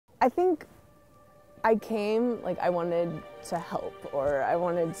I think I came, like, I wanted to help, or I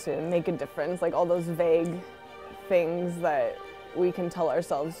wanted to make a difference, like all those vague things that we can tell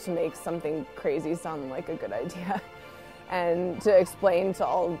ourselves to make something crazy sound like a good idea. And to explain to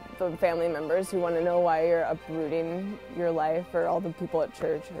all the family members who want to know why you're uprooting your life, or all the people at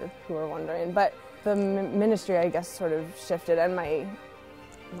church who are wondering. But the ministry, I guess, sort of shifted, and my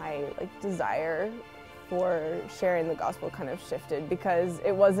like desire for sharing the gospel kind of shifted, because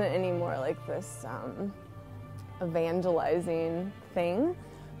it wasn't anymore like this evangelizing thing,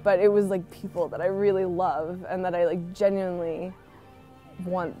 but it was like people that I really love and that I like genuinely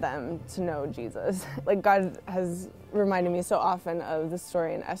want them to know Jesus. Like, God has reminded me so often of the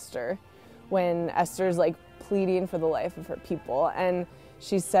story in Esther, when Esther's like pleading for the life of her people, and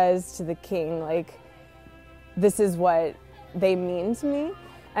she says to the king, like, this is what they mean to me.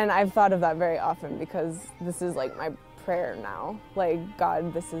 And I've thought of that very often, because this is like my prayer now. Like,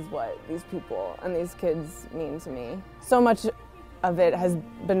 God, this is what these people and these kids mean to me. So much of it has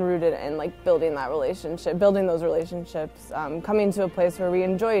been rooted in like building that relationship, building those relationships, coming to a place where we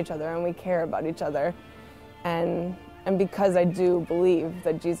enjoy each other and we care about each other. And because I do believe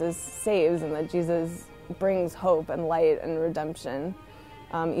that Jesus saves and that Jesus brings hope and light and redemption,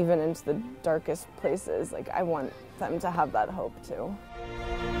 even into the darkest places, like, I want them to have that hope too.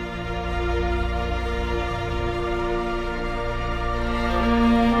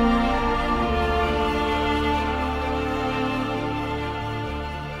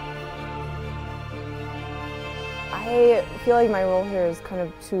 I feel like my role here is kind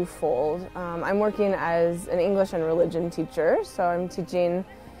of twofold. I'm working as an English and religion teacher, so I'm teaching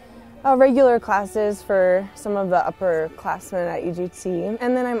regular classes for some of the upperclassmen at EGT.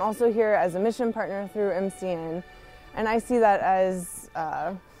 And then I'm also here as a mission partner through MCN, and I see that as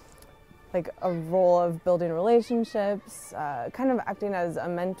like a role of building relationships, kind of acting as a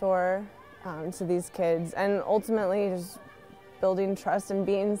mentor to these kids, and ultimately just building trust and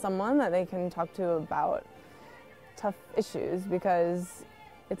being someone that they can talk to about tough issues, because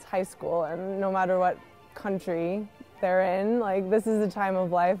it's high school, and no matter what country they're in, like, this is a time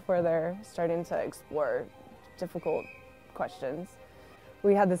of life where they're starting to explore difficult questions.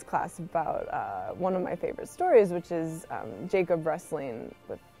 We had this class about one of my favorite stories, which is Jacob wrestling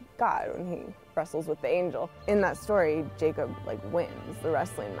with God when he wrestles with the angel. In that story, Jacob like wins the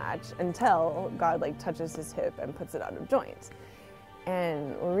wrestling match until God like touches his hip and puts it out of joint.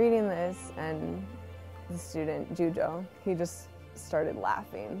 And we're reading this, and the student, Jujo, he just started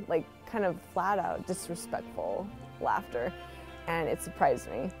laughing, like kind of flat out disrespectful laughter. And it surprised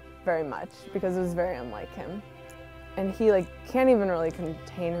me very much, because it was very unlike him. And he like can't even really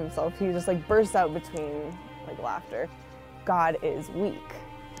contain himself. He just like bursts out between like laughter. God is weak.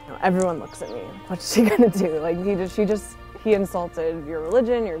 You know, everyone looks at me. What's she gonna do? Like, he insulted your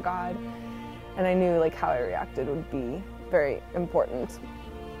religion, your God. And I knew like how I reacted would be very important.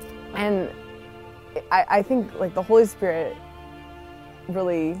 And I think like the Holy Spirit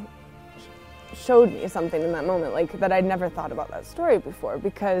really showed me something in that moment, like that I'd never thought about that story before,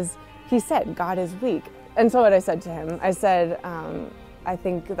 because he said God is weak. And so what I said to him, I said, I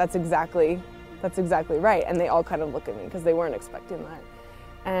think that's exactly right. And they all kind of look at me, because they weren't expecting that.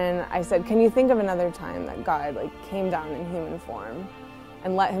 And I said, can you think of another time that God like came down in human form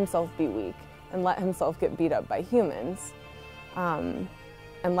and let himself be weak and let himself get beat up by humans, and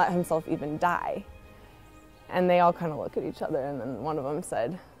let himself even die? And they all kind of look at each other, and then one of them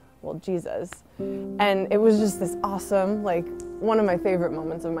said, well, Jesus. And it was just this awesome, like, one of my favorite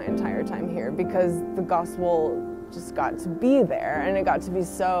moments of my entire time here, because the gospel just got to be there, and it got to be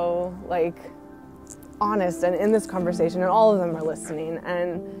so like honest and in this conversation, and all of them are listening.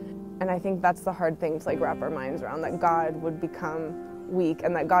 And I think that's the hard thing to like wrap our minds around, that God would become weak,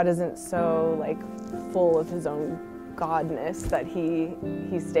 and that God isn't so like full of his own godness that he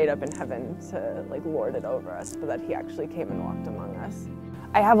stayed up in heaven to like lord it over us, but that he actually came and walked among us.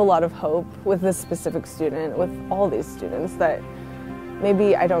 I have a lot of hope with this specific student, with all these students, that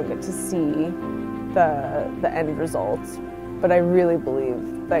maybe I don't get to see the end result, but I really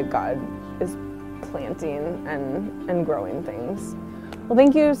believe that God is planting and growing things. Well,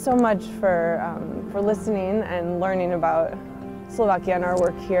 thank you so much for listening and learning about Slovakia and our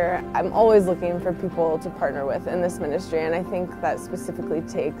work here. I'm always looking for people to partner with in this ministry, and I think that specifically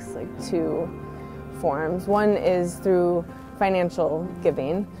takes like two forms. One is through financial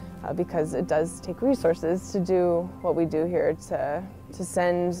giving, because it does take resources to do what we do here, to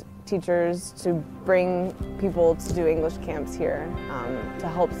send teachers, to bring people to do English camps here, to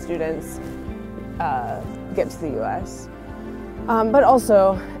help students get to the US. But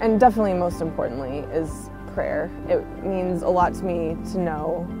also, and definitely most importantly, is prayer. It means a lot to me to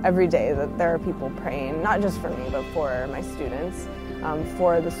know every day that there are people praying, not just for me, but for my students,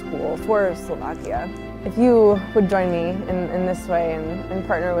 for the school, for Slovakia. If you would join me in this way and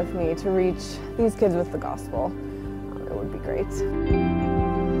partner with me to reach these kids with the gospel, it would be great.